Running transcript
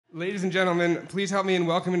Ladies and gentlemen, please help me in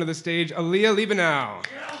welcoming to the stage Aleah Liebenau.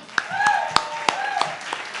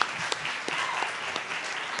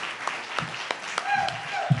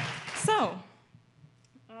 So,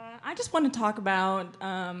 I just want to talk about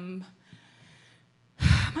my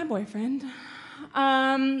boyfriend.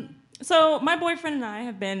 So my boyfriend and I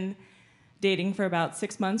have been dating for about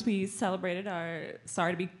 6 months. We celebrated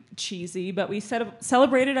sorry to be cheesy, but we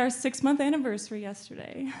celebrated our 6-month anniversary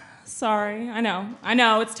yesterday. Sorry, I know,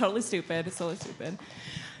 it's totally stupid.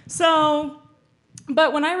 So,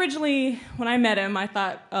 but when I met him, I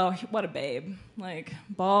thought, oh, what a babe. Like,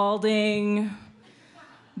 balding,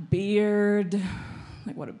 beard,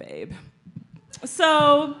 like, what a babe.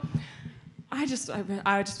 So, I just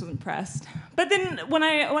was impressed. But then when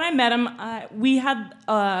I met him, we had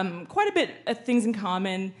quite a bit of things in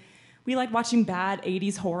common. We liked watching bad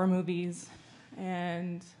 80s horror movies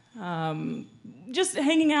and just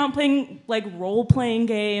hanging out, playing like role-playing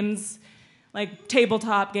games, like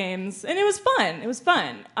tabletop games, and it was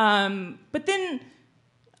fun. But then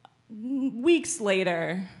weeks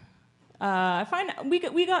later,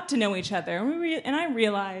 we got to know each other, and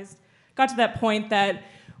I got to that point that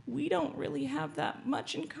we don't really have that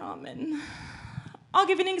much in common. I'll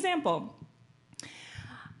give you an example.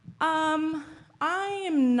 I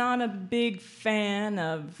am not a big fan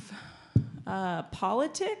of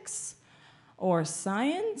politics or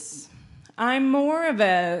science. I'm more of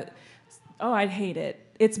I'd hate it.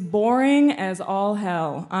 It's boring as all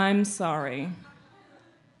hell. I'm sorry.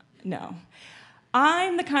 No.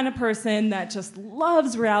 I'm the kind of person that just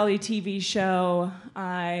loves reality TV show.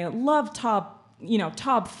 I love top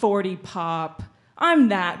 40 pop. I'm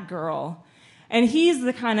that girl. And he's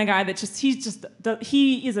the kind of guy that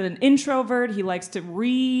he is an introvert. He likes to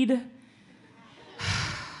read.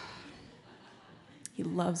 He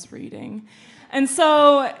loves reading. And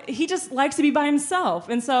so he just likes to be by himself.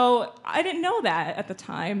 And so I didn't know that at the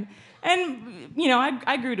time. And,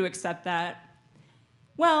 I grew to accept that.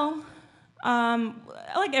 Well,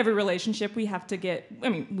 like every relationship, we have to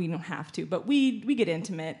we don't have to, but we get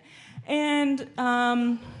intimate. And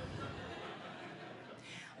I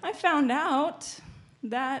found out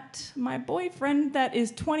that my boyfriend that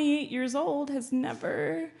is 28 years old has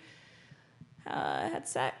never had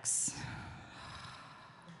sex.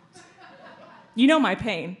 You know my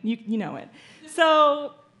pain. You know it.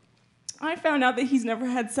 So I found out that he's never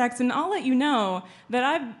had sex, and I'll let you know that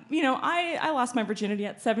I lost my virginity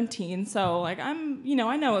at 17, so like I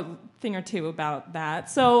know a thing or two about that.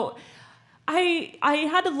 So I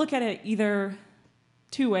had to look at it either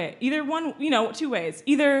two ways.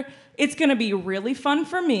 Either it's going to be really fun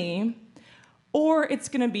for me, or it's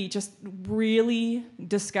going to be just really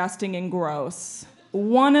disgusting and gross.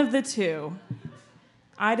 One of the two.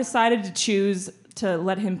 I decided to choose to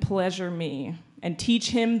let him pleasure me and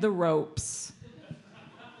teach him the ropes.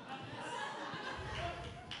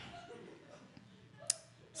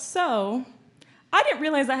 So, I didn't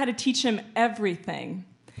realize I had to teach him everything.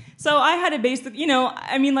 So I had to basically,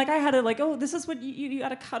 I had to oh, this is what you got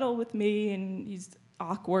to cuddle with me, and he's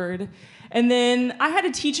awkward. And then I had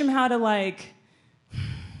to teach him how to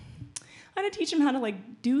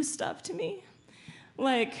do stuff to me.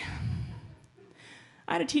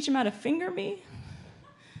 I had to teach him how to finger me.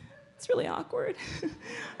 It's really awkward.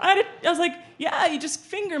 I was like, yeah, you just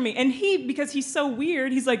finger me. And because he's so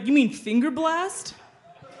weird, he's like, you mean finger blast?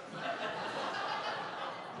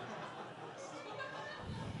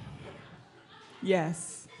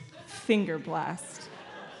 Yes, finger blast.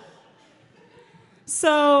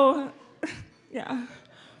 So, yeah.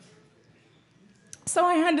 So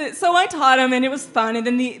I taught him, and it was fun. And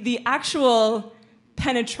then the actual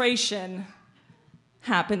penetration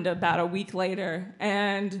happened about a week later.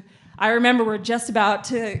 And I remember we're just about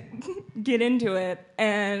to get into it,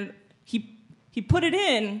 and he put it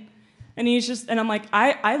in, and and I'm like,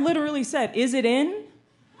 I literally said, is it in?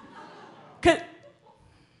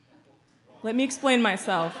 Let me explain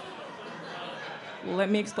myself.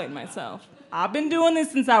 I've been doing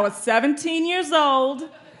this since I was 17 years old,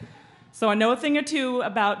 so I know a thing or two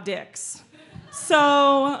about dicks.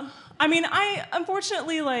 So, I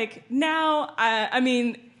unfortunately, now,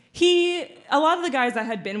 a lot of the guys I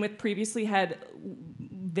had been with previously had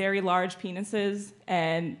very large penises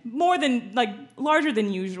and larger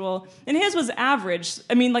than usual. And his was average.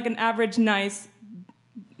 An average nice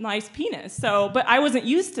penis. So, but I wasn't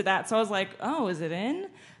used to that. So I was like, oh, is it in?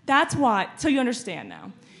 That's why. So you understand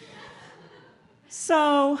now.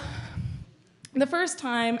 So the first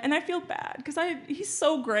time, and I feel bad because he's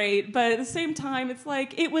so great, but at the same time, it's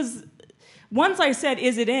like, once I said,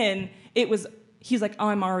 is it in? He's like, oh,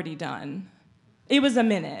 I'm already done. It was a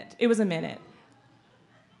minute.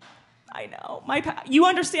 I know. You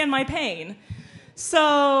understand my pain.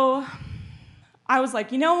 So I was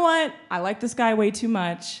like, you know what? I like this guy way too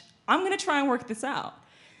much. I'm going to try and work this out.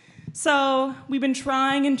 So we've been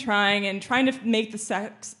trying to make the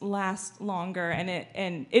sex last longer,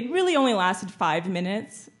 and it really only lasted 5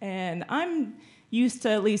 minutes, and I'm used to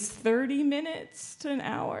at least 30 minutes to an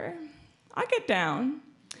hour. I get down.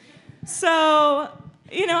 So,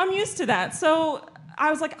 I'm used to that. So I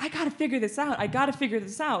was like, I gotta figure this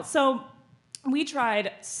out. So we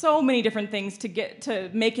tried so many different things to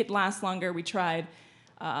make it last longer. We tried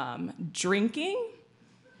drinking.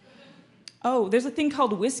 Oh, there's a thing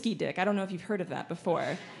called whiskey dick. I don't know if you've heard of that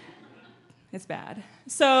before. It's bad.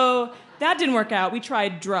 So that didn't work out. We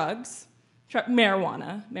tried drugs.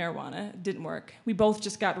 Marijuana. Marijuana didn't work. We both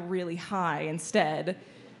just got really high instead.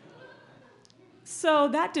 So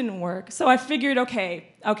that didn't work. So I figured, okay,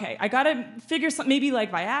 I gotta figure something, maybe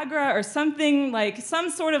like Viagra or something, like some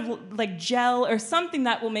sort of like gel or something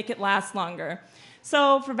that will make it last longer.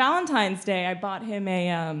 So for Valentine's Day, I bought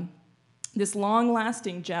him this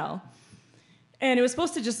long-lasting gel. And it was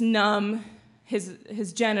supposed to just numb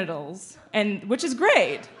his genitals, which is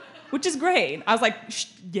great. I was like,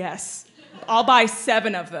 yes, I'll buy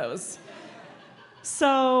 7 of those.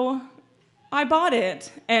 So I bought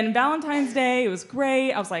it, and Valentine's Day, it was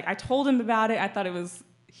great. I told him about it. I thought it was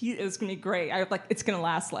gonna be great. I was like, it's gonna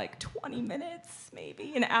last like 20 minutes,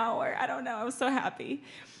 maybe an hour. I don't know. I was so happy.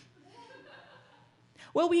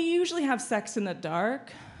 Well, we usually have sex in the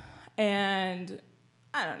dark, and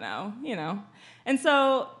I don't know. And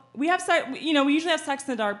so we usually have sex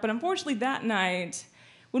in the dark, but unfortunately that night,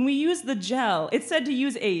 when we used the gel, it said to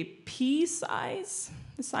use a pea size,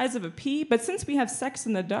 the size of a pea, but since we have sex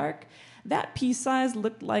in the dark, that pea size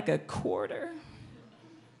looked like a quarter.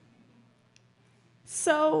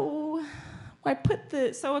 So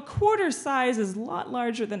a quarter size is a lot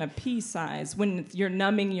larger than a pea size when you're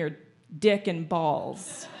numbing your dick and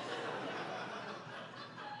balls.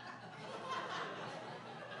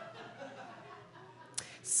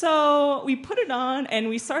 So we put it on, and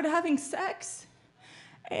we started having sex,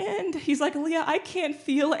 and he's like, Aleah, I can't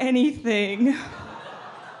feel anything.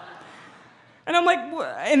 And I'm like,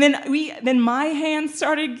 and then my hands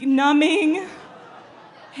started numbing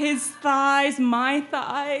his thighs, my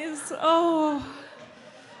thighs. Oh.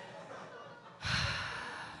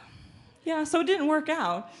 Yeah, so it didn't work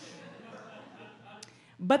out.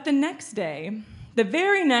 But the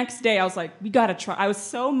very next day, I was like, we gotta try. I was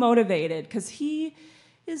so motivated, because he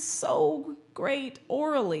is so great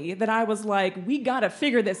orally that I was like, we gotta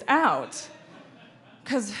figure this out.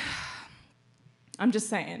 Because I'm just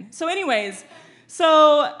saying. So anyways,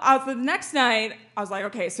 the next night, I was like,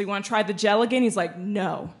 okay, so you want to try the gel again? He's like,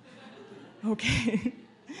 no. Okay.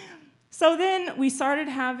 So then we started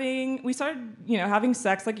having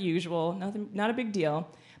sex like usual, not a big deal.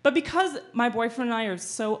 But because my boyfriend and I are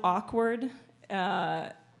so awkward,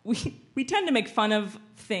 we tend to make fun of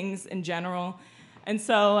things in general. And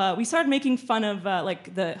so we started making fun of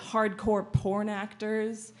like the hardcore porn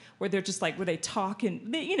actors, where they're just like, where they talk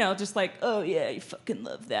and just like, oh yeah, you fucking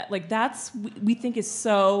love that. Like we think is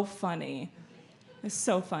so funny. It's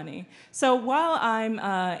so funny. So while I'm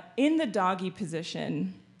in the doggy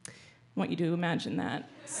position, I want you to imagine that.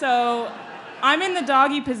 So I'm in the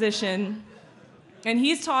doggy position, and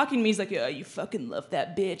he's talking to me. He's like, yeah, you fucking love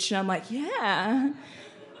that bitch. And I'm like, yeah.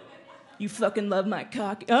 You fucking love my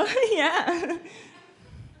cock. Oh, yeah.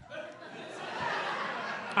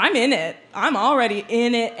 I'm in it. I'm already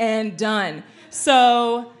in it and done.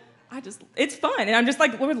 So it's fun. And I'm just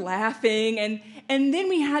like, we're laughing. And then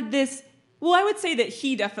we had this, well, I would say that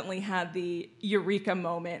he definitely had the eureka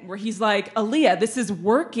moment where he's like, Aleah, this is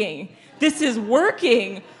working. This is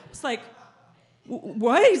working. It's like,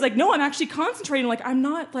 what? He's like, no, I'm actually concentrating. Like, I'm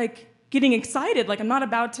not like getting excited. Like, I'm not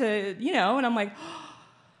about to, and I'm like,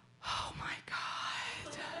 oh my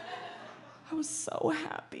God. I was so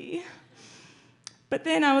happy. But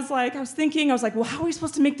then I was thinking, well, how are we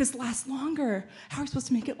supposed to make this last longer? How are we supposed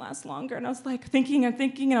to make it last longer? And I was like thinking,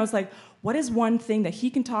 and I was like, what is one thing that he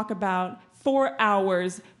can talk about 4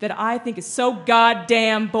 hours that I think is so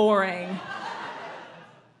goddamn boring?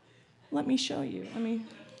 Let me show you.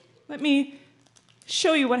 Let me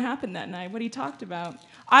show you what happened that night, what he talked about.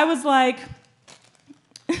 I was like,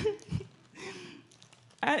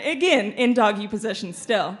 again, in doggy position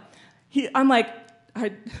still. I'm like,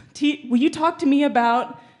 will you talk to me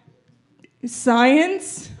about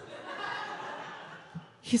science?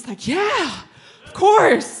 He's like, yeah, of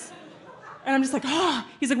course. And I'm just like, oh.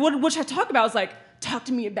 He's like, what should I talk about? I was like, talk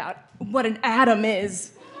to me about what an atom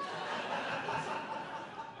is.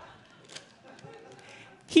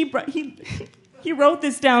 He wrote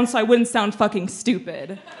this down so I wouldn't sound fucking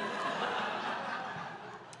stupid.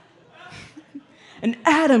 An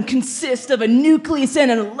atom consists of a nucleus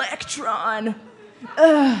and an electron.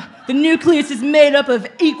 The nucleus is made up of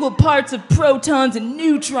equal parts of protons and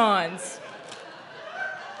neutrons.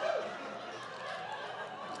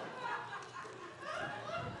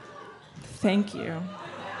 Thank you.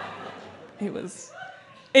 It was,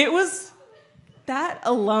 that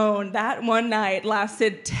alone, that one night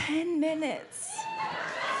lasted 10 minutes.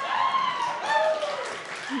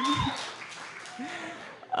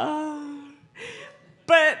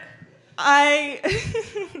 But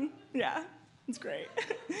yeah, it's great.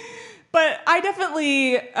 But I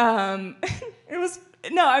definitely,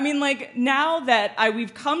 now that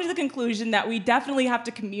we've come to the conclusion that we definitely have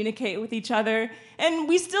to communicate with each other, and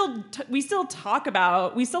we still talk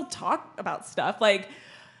about stuff. Like,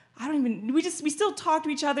 we still talk to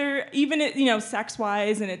each other, even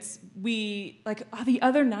sex-wise, and the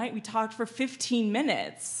other night we talked for 15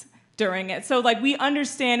 minutes during it. So like we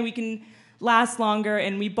understand we can last longer,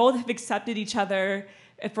 and we both have accepted each other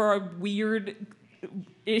for our weird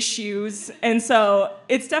issues. And so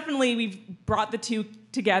it's definitely, we've brought the two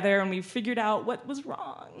together and we've figured out what was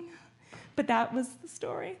wrong. But that was the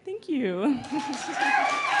story. Thank you.